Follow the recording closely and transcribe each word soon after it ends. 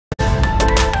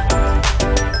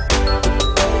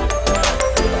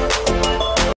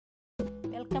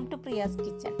Priya's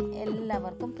kitchen.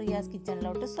 എല്ലാവർക്കും പ്രിയാസ്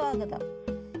കിച്ചണിലോട്ട് സ്വാഗതം.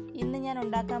 ഇന്ന് ഞാൻ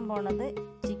ഉണ്ടാക്കാൻ പോണത്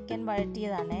ചിക്കൻ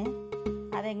വഴറ്റിയതാണ്.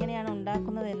 അതെങ്ങനെയാണ്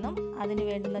ഉണ്ടാക്കുന്നതെന്നും അതിന്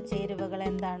വേണ്ടുന്ന ചേരുവകൾ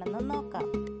എന്താണെന്നും നോക്കാം.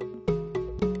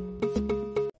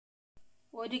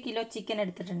 1 കിലോ ചിക്കൻ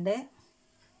എടുത്തിട്ടുണ്ട്.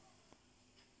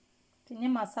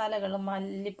 പിന്നെ മസാലകളും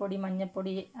മല്ലിപ്പൊടി,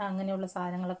 മഞ്ഞൾപ്പൊടി അങ്ങനെയുള്ള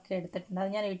സാധനങ്ങളൊക്കെ എടുത്തിട്ടുണ്ട്.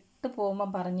 അത് ഞാൻ ഇട്ട്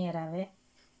പോകുമ്പോൾ പറഞ്ഞു തരാവേ.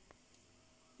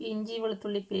 ഇഞ്ചി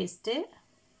വെളുത്തുള്ളി പേസ്റ്റ്,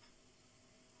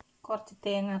 കുറച്ച്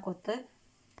തേങ്ങാക്കൊത്ത്,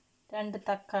 2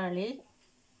 തക്കാളി,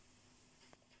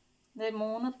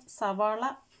 3 സവാള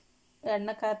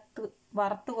എണ്ണക്കകത്ത്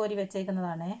വറുത്ത് കോരി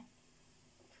വെച്ചേക്കുന്നതാണ്.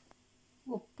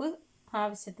 ഉപ്പ്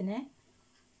ആവശ്യത്തിന്.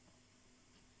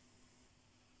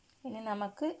 ഇനി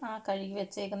നമുക്ക് ആ കഴുകി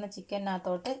വെച്ചേക്കുന്ന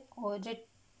ചിക്കനകത്തോട്ട് 1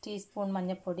 ടീസ്പൂൺ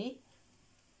മഞ്ഞൾപ്പൊടി,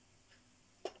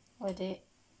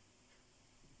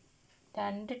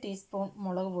 2 ടീസ്പൂൺ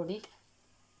മുളക് പൊടി,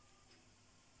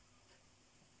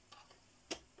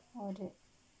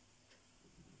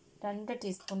 2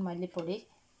 ടീസ്പൂൺ മല്ലിപ്പൊടി,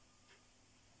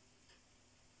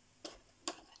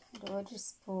 1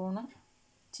 സ്പൂണ്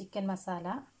ചിക്കൻ മസാല,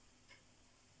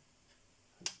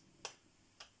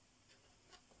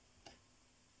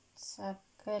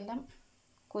 ശകലം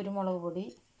കുരുമുളക് പൊടി,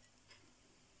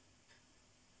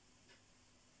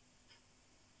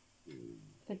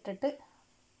 ഇട്ടിട്ട്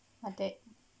മറ്റേ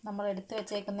നമ്മൾ എടുത്ത്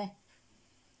വെച്ചേക്കുന്ന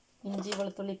ഇഞ്ചി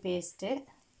വെളുത്തുള്ളി പേസ്റ്റ്,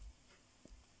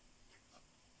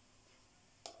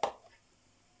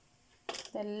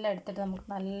 ഇതെല്ലാം എടുത്തിട്ട് നമുക്ക്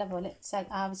നല്ലപോലെ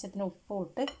ആവശ്യത്തിന് ഉപ്പും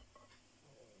ഇട്ട്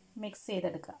മിക്സ്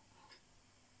ചെയ്തെടുക്കാം.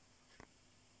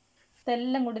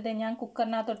 ഇതെല്ലാം കൂടി ഞാൻ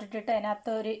കുക്കറിനകത്തോട്ടിട്ടിട്ട്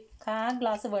അതിനകത്ത് ഒരു 1/4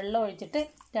 ഗ്ലാസ് വെള്ളം ഒഴിച്ചിട്ട്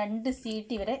 2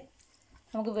 സീറ്റി വരെ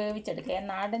നമുക്ക് വേവിച്ചെടുക്കാം.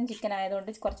 നാടൻ ചിക്കൻ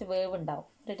ആയതുകൊണ്ട് കുറച്ച് വേവ് ഉണ്ടാവും.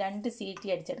 ഒരു 2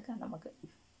 സീറ്റി അടിച്ചെടുക്കാം നമുക്ക്.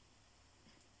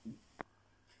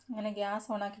 അങ്ങനെ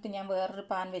ഗ്യാസ് ഓണാക്കിയിട്ട് ഞാൻ വേറൊരു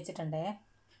പാൻ വെച്ചിട്ടുണ്ടേ.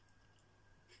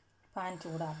 പാൻ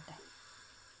ചൂടാവട്ടെ.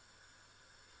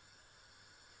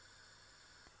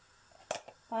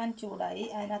 പാൻ ചൂടായി.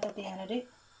 അതിനകത്തോട്ട് ഞാനൊരു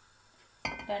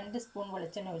 2 സ്പൂൺ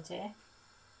വെളിച്ചെണ്ണ ഒഴിച്ചേ.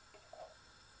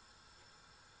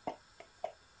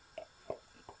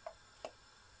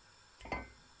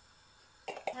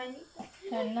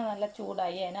 എണ്ണ നല്ല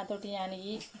ചൂടായി. അതിനകത്തോട്ട് ഞാൻ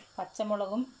ഈ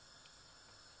പച്ചമുളകും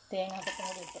തേങ്ങാക്കൊത്തും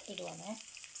കൂടി ഇടുവാണേ.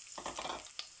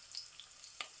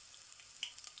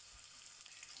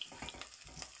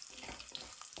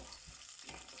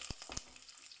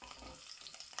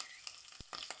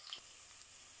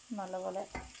 നല്ലപോലെ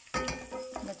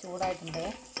ഒന്ന് ചൂടായിട്ടുണ്ട്.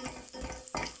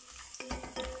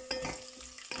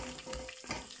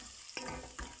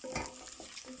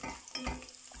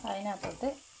 അതിനകത്തോട്ട്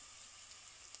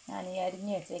ഞാൻ ഈ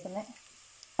അരിഞ്ഞ് വെച്ചേക്കുന്ന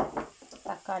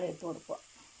തക്കാളി ഇട്ട് കൊടുക്കുക.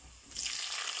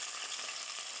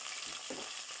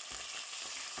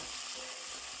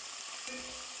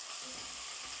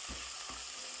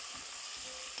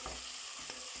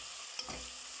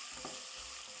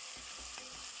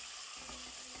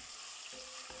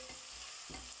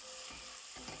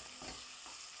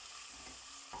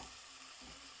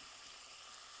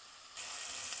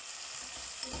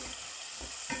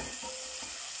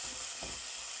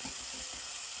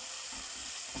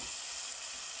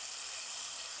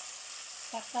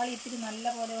 തക്കാളി ഇത്തിരി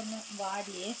നല്ലപോലെ ഒന്ന്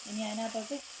വാടിയേ. ഇനി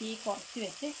അതിനകത്തോട്ട് തീ കുറച്ച്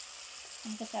വെച്ച്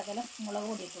നമുക്ക് ശകലം മുളക്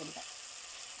പൊടി ഇട്ട് കൊടുക്കാം.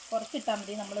 കുറച്ചിട്ടാൽ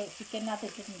മതി. നമ്മൾ ചിക്കനകത്ത്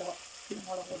ഇട്ടിട്ടുണ്ടോ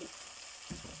മുളക് പൊടി.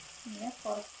 പിന്നെ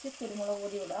കുറച്ച് കുരുമുളക്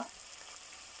പൊടി ഇടാം.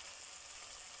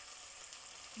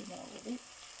 കുരുമുളക് പൊടി,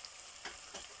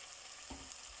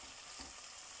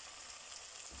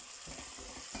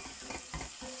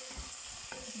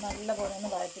 നല്ലപോലെ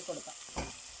ഒന്ന് വഴറ്റി കൊടുക്കാം.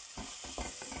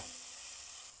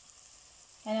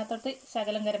 അതിനകത്തോട്ട്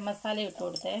ശകലം ഗരം മസാല ഇട്ട്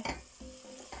കൊടുത്തേ.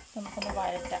 നമുക്കൊന്ന്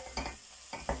വഴറ്റാം.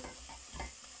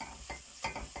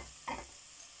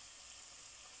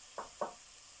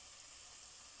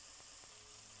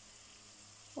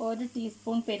 ഒരു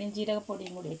ടീസ്പൂൺ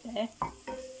പെരിഞ്ജീരകപ്പൊടിയും കൂടി ഇട്ടേ.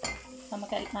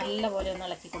 നമുക്ക് നല്ലപോലെ ഒന്ന്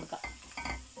ഇളക്കി കൊടുക്കാം.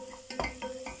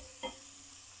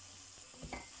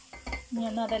 ഇനി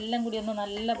ഒന്ന് അതെല്ലാം കൂടി ഒന്ന്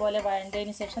നല്ലപോലെ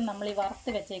വഴണ്ടതിന് ശേഷം നമ്മൾ ഈ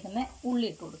വറുത്ത് വെച്ചേക്കുന്ന ഉള്ളി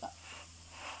ഇട്ട് കൊടുക്കാം.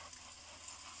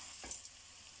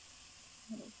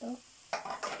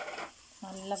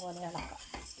 നല്ലപോലെ ഇളക്കാം.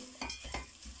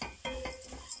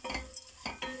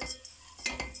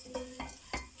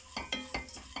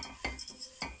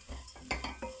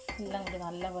 എല്ലാം കൂടി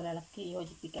നല്ലപോലെ ഇളക്കി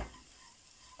യോജിപ്പിക്കാം.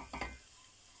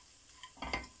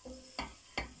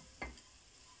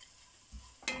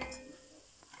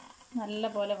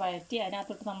 നല്ലപോലെ വഴറ്റി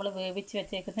അതിനകത്തോട്ട് നമ്മൾ വേവിച്ച്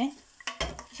വെച്ചേക്കുന്ന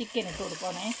ചിക്കൻ ഇട്ട്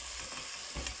കൊടുക്കണേ.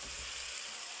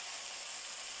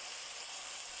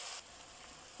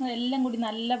 എല്ലാം കൂടി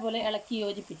നല്ലപോലെ ഇളക്കി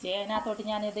യോജിപ്പിച്ചേ. അതിനകത്തോട്ട്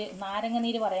ഞാനിത് നാരങ്ങ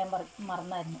നീര് പറയാൻ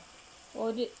മറന്നായിരുന്നു.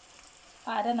 ഒരു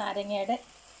അര നാരങ്ങയുടെ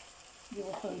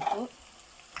ജ്യൂസ് ഒഴിച്ചു.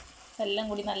 എല്ലാം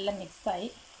കൂടി നല്ല മിക്സായി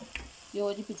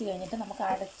യോജിപ്പിച്ച് കഴിഞ്ഞിട്ട് നമുക്ക്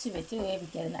അടച്ച് വെച്ച്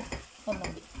വേവിക്കാം. അതിനെ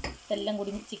ഒന്നുകൂടി എല്ലാം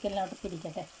കൂടി ചിക്കനിലോട്ട്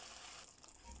പിടിക്കട്ടെ.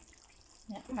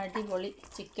 അടിപൊളി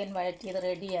ചിക്കൻ വഴറ്റിയത്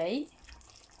റെഡിയായി.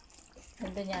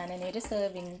 ഇത് ഞാനിനി ഒരു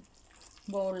സെർവിങ്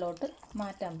ബൗളിലോട്ട്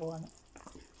മാറ്റാൻ പോവാണ്.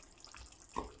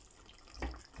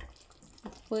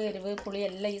 ഉപ്പ്, എരിവ്, പുളി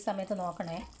എല്ലാം ഈ സമയത്ത്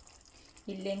നോക്കണേ,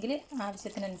 ഇല്ലെങ്കിൽ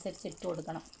ആവശ്യത്തിനനുസരിച്ച് ഇട്ട്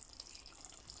കൊടുക്കണം.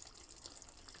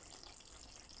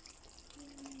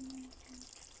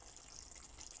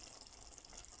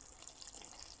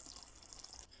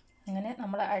 അങ്ങനെ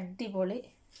നമ്മൾ അടിപൊളി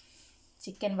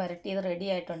ചിക്കൻ വരട്ടിയത് റെഡി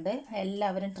ആയിട്ടുണ്ട്.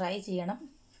 എല്ലാവരും ട്രൈ ചെയ്യണം,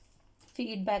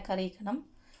 ഫീഡ്ബാക്ക് അറിയിക്കണം,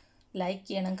 ലൈക്ക്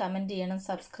ചെയ്യണം, കമൻറ്റ് ചെയ്യണം,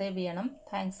 സബ്സ്ക്രൈബ് ചെയ്യണം.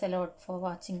 Thanks a lot for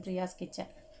watching Priya's kitchen.